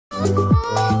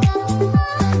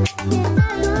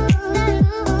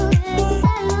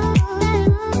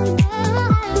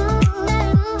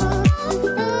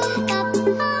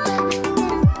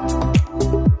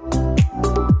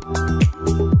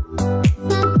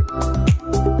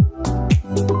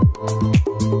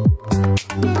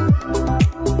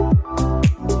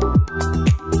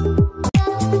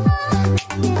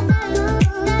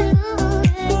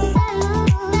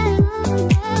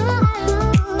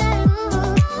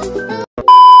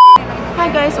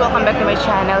Guys, welcome back to my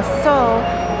channel. So,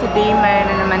 today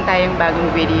mayroon naman tayong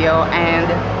bagong video and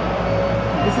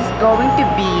this is going to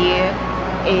be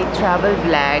a travel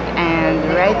vlog, and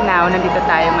right now nandito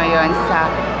tayo ngayon sa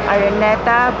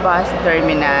Araneta Bus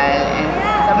Terminal, and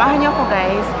samahan niyo ako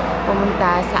guys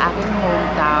pumunta sa aking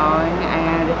hometown,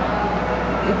 and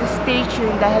ito stay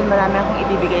tuned dahil marami akong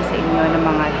ibibigay sa inyo ng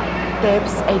mga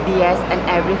tips, ideas, and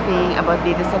everything about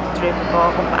dito sa trip ko,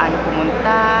 kung paano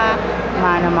pumunta,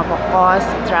 paano makakos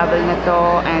sa travel na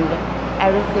to, and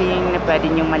everything na pwede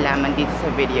nyong malaman dito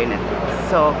sa video na to.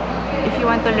 So, if you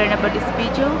want to learn about this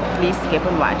video, please keep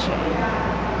on watching.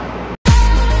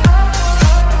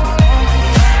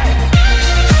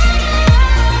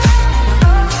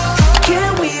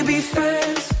 Can we be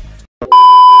friends?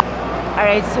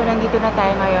 Alright, so nandito na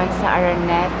tayo ngayon sa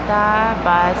Araneta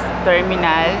Bus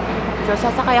Terminal. So,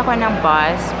 sasakay ako ng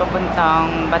bus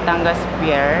papuntang Batangas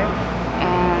Pier.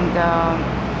 And,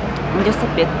 just a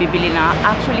bit, bibili na.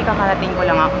 Actually, kakarating ko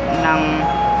lang ako ng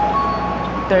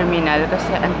terminal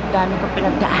kasi ang dami kong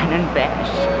pinagdaanan,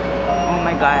 besh. Oh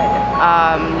my God.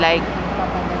 Like,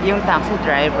 yung taxi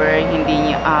driver,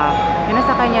 hindi niya,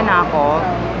 pinasakay niya na ako,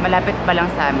 malapit pa lang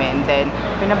sa amin. Then,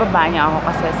 pinababa niya ako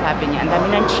kasi sabi niya, ang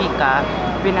dami ng chika,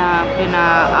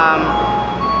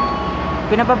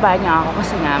 pinababa niya ako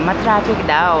kasi nga, ma-traffic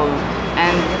daw.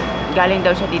 And, galing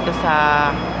daw siya dito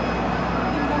sa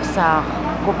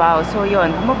Cubao. So,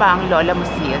 yun, bumaba ang lola mo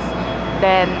sis.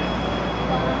 Then,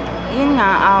 yun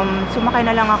nga, sumakay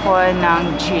na lang ako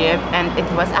ng jeep, and it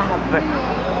was a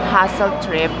hassle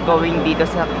trip going dito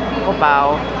sa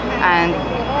Cubao. And,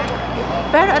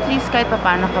 pero at least kahit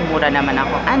paano nakamura naman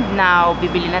ako. And now,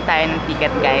 bibili na tayo ng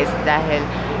ticket guys dahil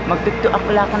mag-2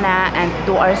 o'clock na, and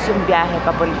 2 hours yung biyahe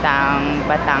papuntang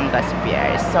Batangas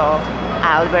Pier. So,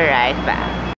 I'll be right back.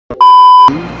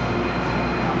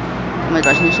 Oh my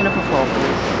gosh, hindi siya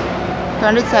napofocus.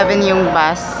 207 yung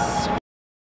bus.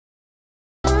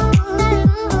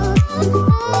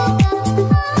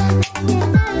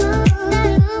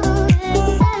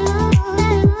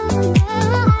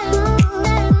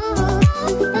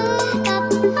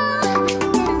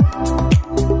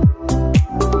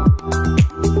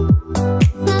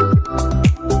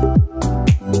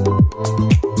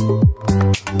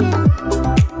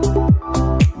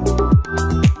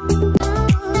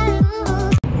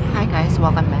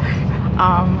 Welcome back.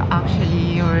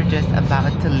 Actually, we're just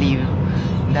about to leave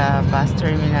the bus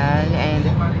terminal, and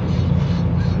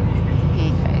hey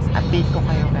guys, update ko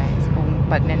kayo guys kung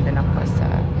pag nandun ako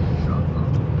sa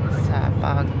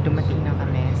pag dumating na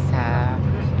kami sa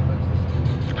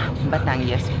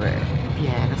Batangas Pier.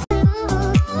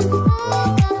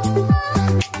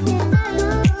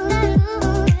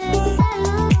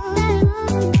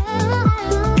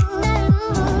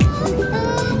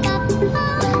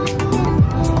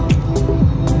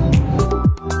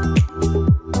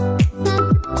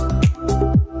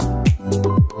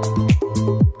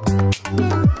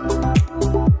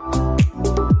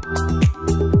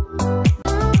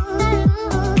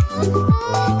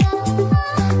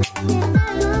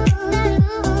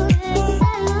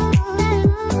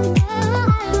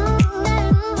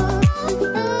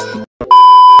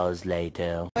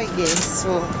 Later. Okay guys,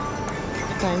 so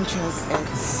time check,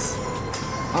 it's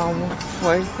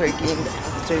 4:30 in the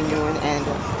afternoon, and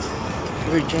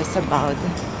we're just about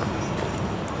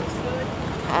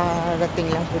rating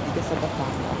lang po dito sa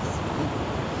Batangas.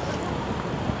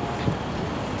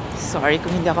 Sorry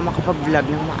kung hindi ako makapag-vlog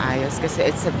ng maayos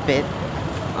kasi it's a bit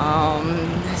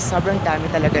sobrang dami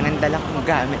talaga ng dala kong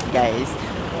gamit guys.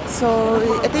 So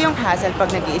ito yung hassle pag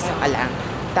nag-iisa ka lang,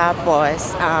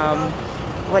 tapos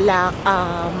wala,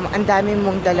 ang dami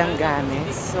mong dalang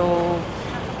gamit. So,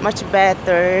 much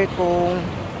better kung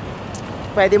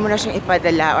pwede mo na siyang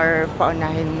ipadala or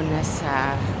paunahin mo na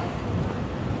sa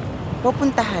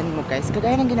pupuntahan mo guys.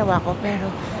 Kagaya ng ginawa ko, pero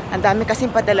ang dami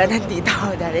kasing padala ng tita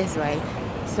ko, that is why.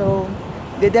 So,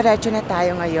 didiretso na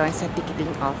tayo ngayon sa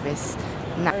ticketing office.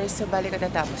 So, balik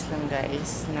katatapos lang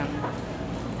guys ng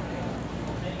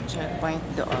checkpoint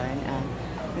doon. And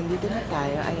nandito na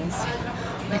tayo. Ayan si...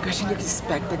 Oh my gosh, hindi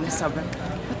expected na sobrang...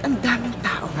 Ba't ang daming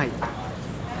tao ngayon?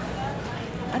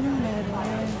 Anong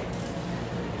meron?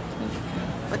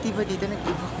 Pati ba dito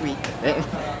nag-evacuate?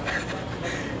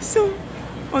 So,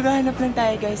 maghahanap lang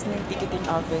tayo guys ng ticketing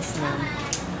office ng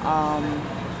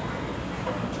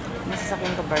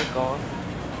masasakyan ka barko.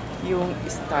 Yung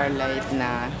Starlight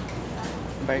na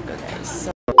barko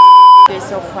guys.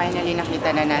 So finally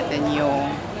nakita na natin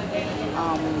yung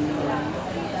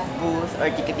booth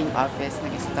or ticketing office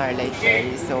ng Starlight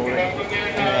Ferry. So we're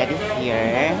already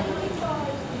here.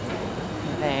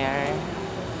 There.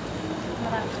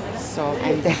 So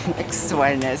and then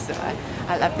X1 na. So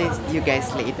I'll update you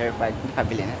guys later pag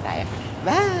nakabili na tayo.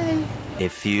 Bye! A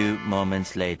few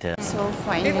moments later. So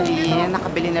finally,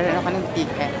 nakabili na rin ako ng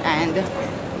ticket and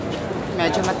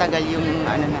medyo matagal yung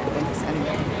ano natin.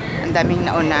 Ang daming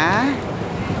nauna.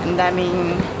 Ang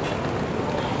daming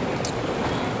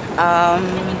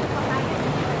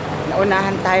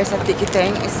naunahan tayo sa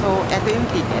ticketing. So, eto yung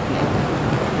ticket niya.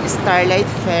 Starlight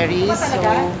Ferry. So,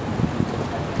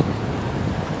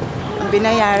 ang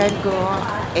binayaran ko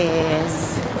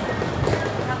is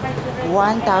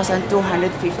 1,250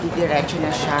 direction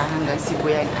na siya hanggang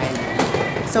Sibuyan Island.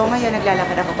 So, ngayon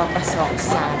naglalakad ako papasok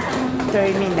sa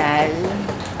terminal.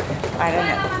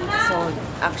 So,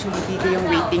 actually, dito yung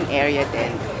waiting area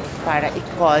din para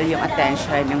i-call yung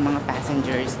attention ng mga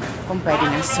passengers kung pwede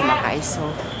nang sumakay. So,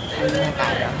 ano na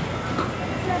tayo.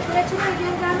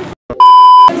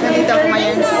 So, dito ako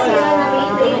ngayon sa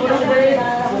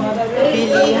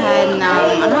bilihan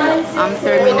ng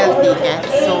terminal ticket.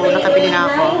 So, nakabili na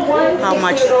ako. How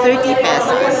much? 30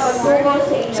 pesos.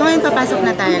 So, ngayon papasok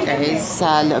na tayo guys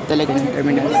sa loob talaga ng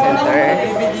terminal center.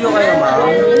 Video kayo, ma'am.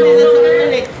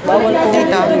 Bawal po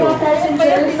dito.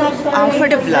 For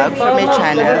the vlog, for my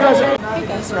channel. Hey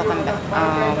guys, welcome back.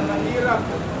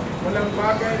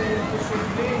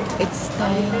 It's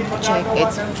time to check.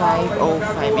 It's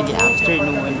 5:05 in the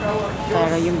afternoon.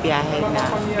 Pero yung biyahe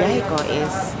ko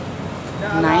is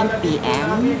 9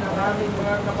 p.m.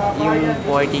 yung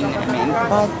boarding namin.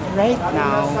 But right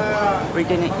now, we're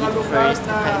gonna eat first.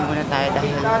 Kakain muna tayo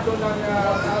dahil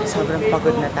sobrang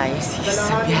pagod na tayo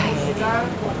sa biyahe.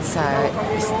 Sa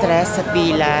stress, sa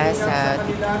pila, sa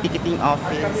ticketing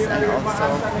office, and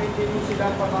also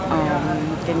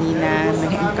kanina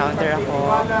may encounter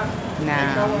ako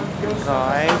na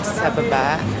guard sa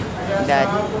baba that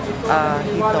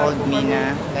he told me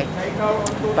na like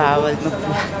bawal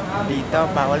mag-vlog dito,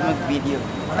 bawal mag-video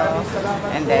dito.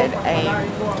 And then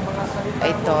I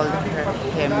told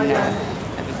him na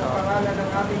sabi ko,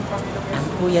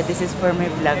 kuya, this is for my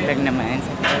vlog lang naman.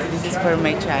 Sabi ko, this is for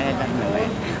my channel lang naman.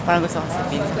 Parang gusto ko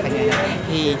sabihin sa kanya na,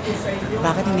 hey,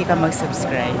 bakit hindi ka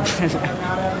mag-subscribe?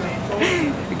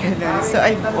 So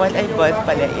what I bought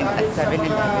pala at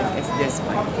 7-Eleven is this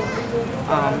one.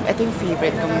 Ito yung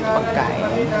favorite kong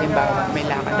pagkain. Halimbawa, may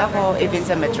lakad ako, even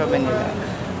sa Metro Manila.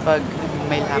 Pag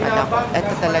may lakad ako,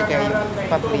 ito talaga yung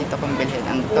paborito kong bilhin.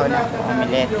 Ang tona ko,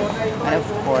 omelette. And of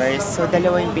course, so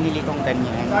dalawa yung binili kong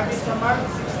ganyan.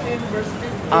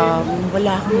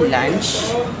 Wala akong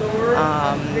lunch.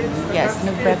 Yes,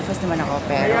 nag-breakfast naman ako,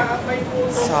 pero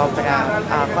sobrang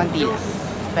konti lang.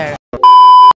 Pero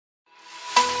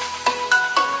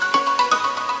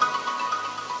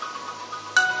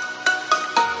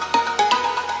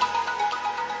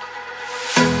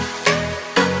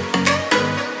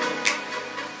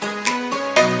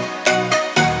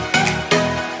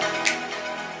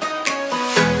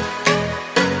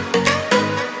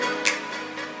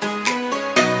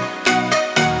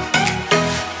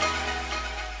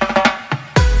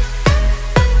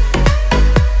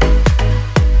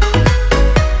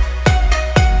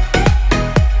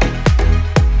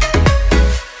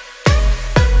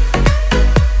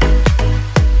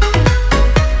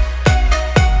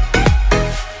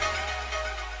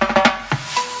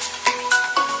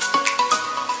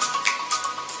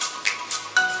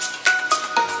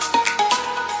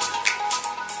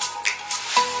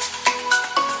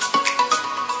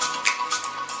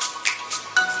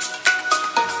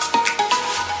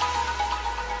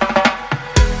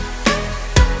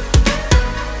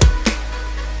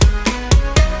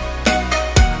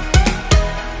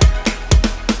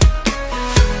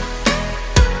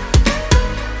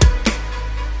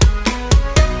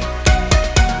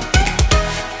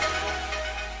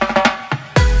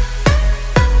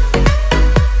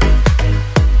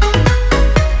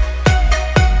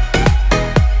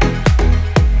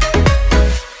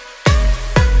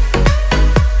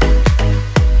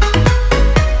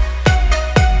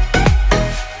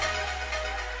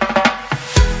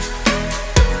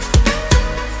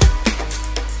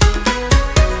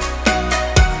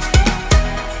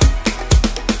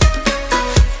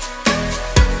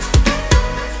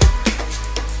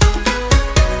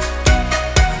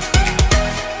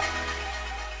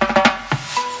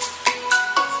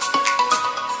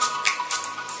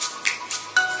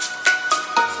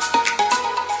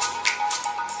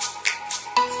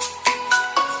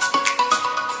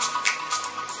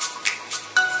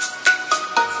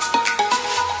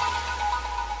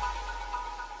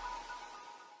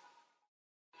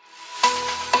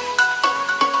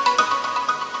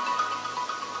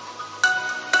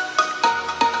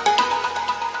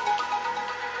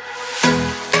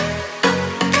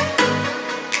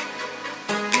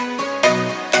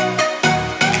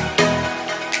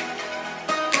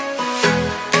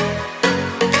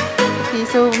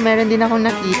meron din akong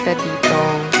nakita dito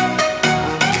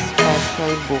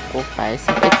special buko pie.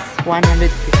 So, it's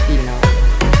 150 now.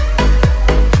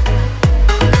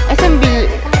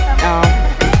 Asambil,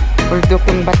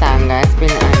 Ulduking Batangas,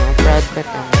 Proud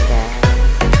Batangas.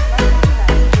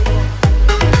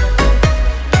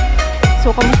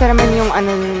 So, kamusta naman yung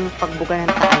pagbuka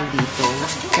ng taal dito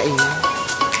sa inyo?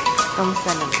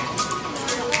 Kamusta naman?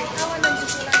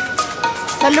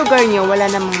 Sa lugar nyo, wala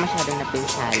namang masyadong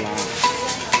napinsala.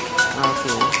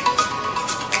 Okay.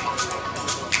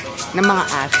 Ng mga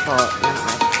asphalt.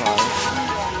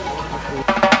 Okay.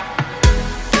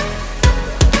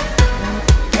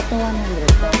 Ito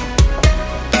 100.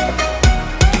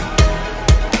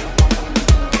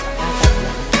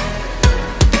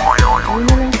 Yun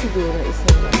na lang siguro, isa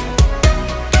lang.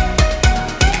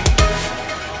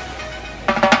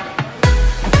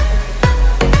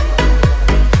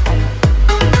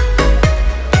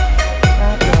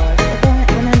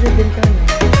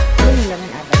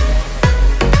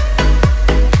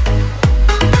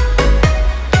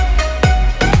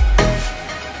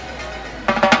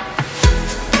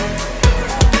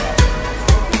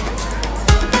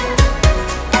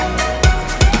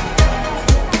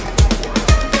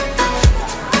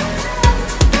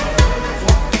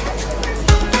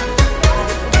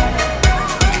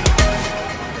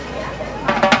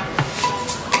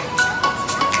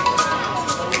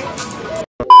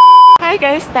 Hi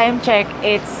guys, time check.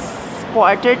 It's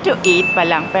 7:45 pa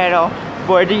lang pero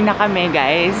boarding na kami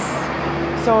guys.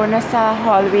 So nasa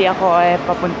hallway ako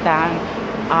papuntang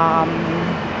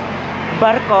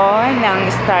barko ng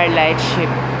Starlight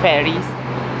Ship Ferries.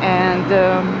 And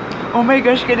oh my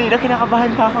gosh, kanina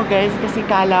kinakabahan pa ako guys kasi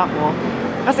kala ko.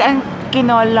 Kasi ang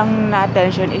kinol lang na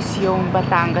attention is yung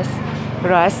Batangas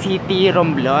City,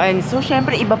 Romblon. So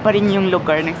syempre iba pa rin yung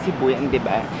lugar ng Sibuyan, di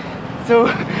ba? So,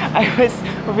 I was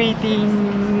waiting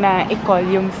na i-call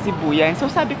yung Sibuyan. So,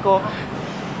 sabi ko,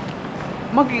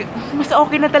 mas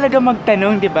okay na talaga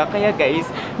magtanong, di ba? Kaya guys,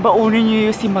 baunin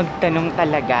nyo yung magtanong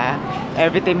talaga.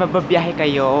 Every time mababiyahe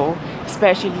kayo,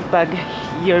 especially pag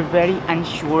you're very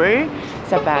unsure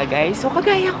sa bagay. So,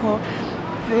 kagaya ko,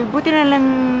 buti na lang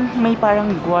may parang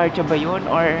guardia ba yun?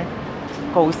 Or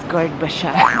Coast Guard ba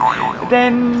siya?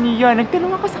 Then, yun,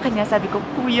 nagtanong ako sa kanya. Sabi ko,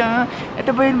 Kuya,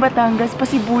 ito ba yung Batangas?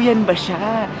 Pasibuyan ba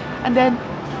siya? And then,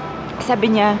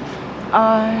 sabi niya,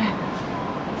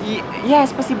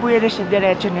 yes, pasibuyan na siya.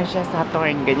 Diretso na siya sa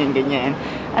Torn, ganyan.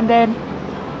 And then,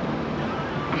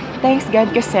 thanks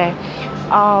God kasi,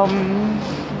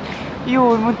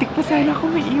 yun, muntik pa sana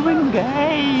ako maiwan,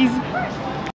 guys.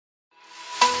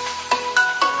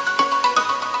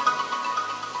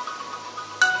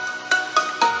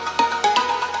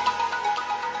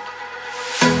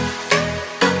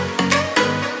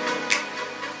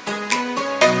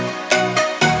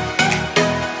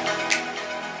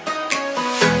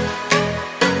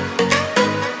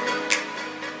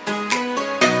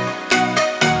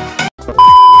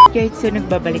 Guys, so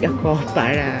nagbabalik ako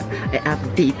para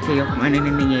i-update kayo kung ano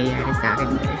na nangyayari sa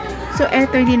akin. So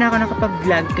eto, hindi na ako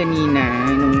nakapag-vlog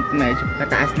kanina nung medyo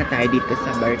pataas na tayo dito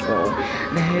sa barko.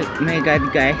 Dahil, my God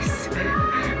guys,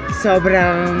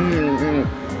 sobrang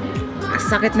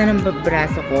sakit na ng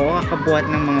braso ko,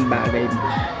 kakabuhat ng mga bagay,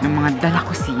 ng mga dala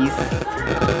ko sis.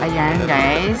 Ayan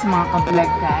guys, mga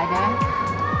ka-Vlogkadas.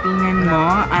 Tingnan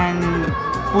mo,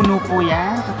 puno po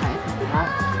yan. Saka ito po.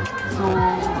 So,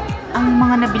 ang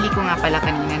mga nabili ko nga pala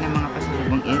kanina ng mga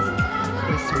pasalubong is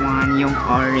this one, yung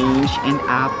orange and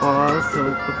apple.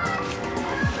 So,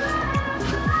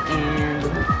 and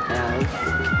what else?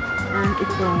 And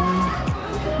itong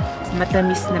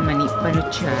matamis na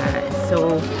panucha.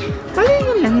 So, pala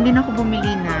yun lang, hindi na ako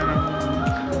bumili ng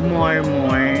more.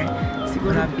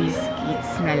 Siguro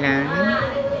biscuits na lang.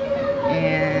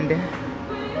 And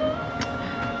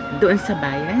doon sa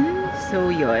bayan. So,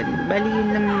 yun. Bali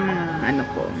yun lang yung mga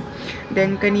ko.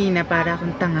 Then, kanina, para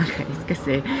akong tanga guys.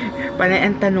 Kasi, panay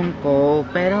ang tanong ko.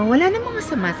 Pero, wala namang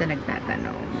masama sa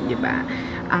nagtatanong. Diba?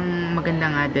 Ang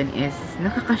maganda nga dun is,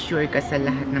 nakaka-sure ka sa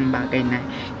lahat ng bagay na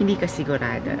hindi ka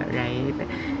sigurado. Right?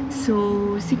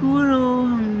 So, siguro,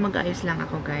 mag-ayos lang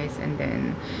ako guys. And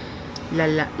then,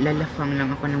 lalafang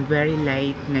lang ako ng very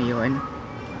light ngayon.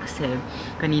 Kasi,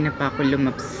 kanina pa ako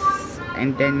lumaps.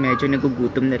 And then, medyo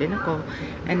nagugutom na rin ako.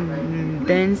 And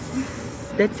then,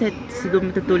 that's it. Siguro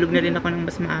matutulog na rin ako ng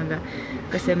mas maaga.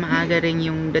 Kasi maaga rin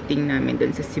yung dating namin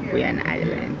dun sa Sibuyan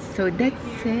Island. So,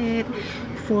 that's it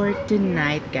for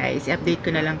tonight, guys. I-update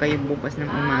ko na lang kayo bukas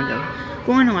ng umaga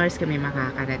kung anong oras kami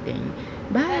makakarating.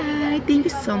 Bye!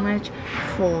 Thank you so much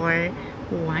for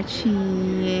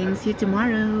watching. See you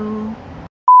tomorrow!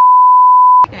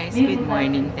 Guys, guys, good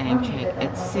morning. Time check.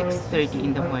 It's 6:30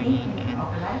 in the morning and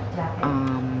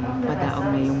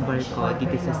padaong na yung barko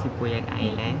dito sa Sibuyan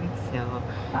Island. So,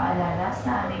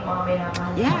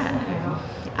 yeah.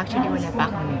 Actually, wala pa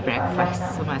akong breakfast.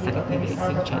 Sumasakit na guys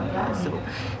yung tiyan ko. So,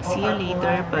 see you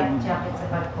later pag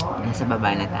nasa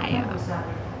baba na tayo.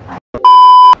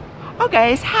 Oh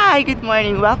guys, hi! Good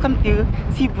morning! Welcome to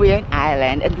Sibuyan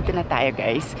Island. Andito na tayo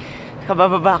guys.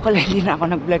 Kabababa ko lang, hindi na ako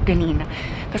nag-vlog kanina.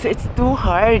 Kasi it's too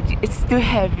hard. It's too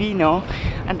heavy, no?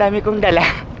 Ang dami kong dala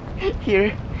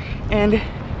here. And,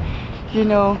 you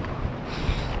know,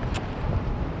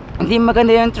 hindi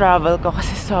maganda yung travel ko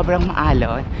kasi sobrang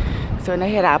maalon. So,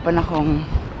 nahirapan akong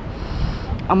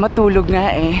matulog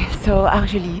nga eh. So,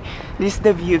 actually, this is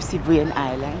the view of Sibuyan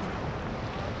Island.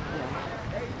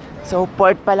 So,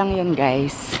 port pa lang yan,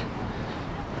 guys.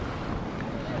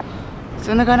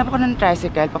 So, naghanap ako ng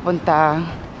tricycle papunta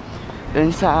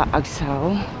dun sa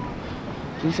Agsaw.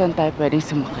 Kung saan tayo pwedeng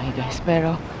sumakay, guys.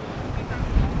 Pero,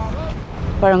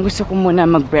 parang gusto ko muna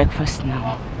mag-breakfast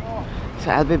now. So,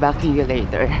 I'll be back to you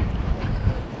later.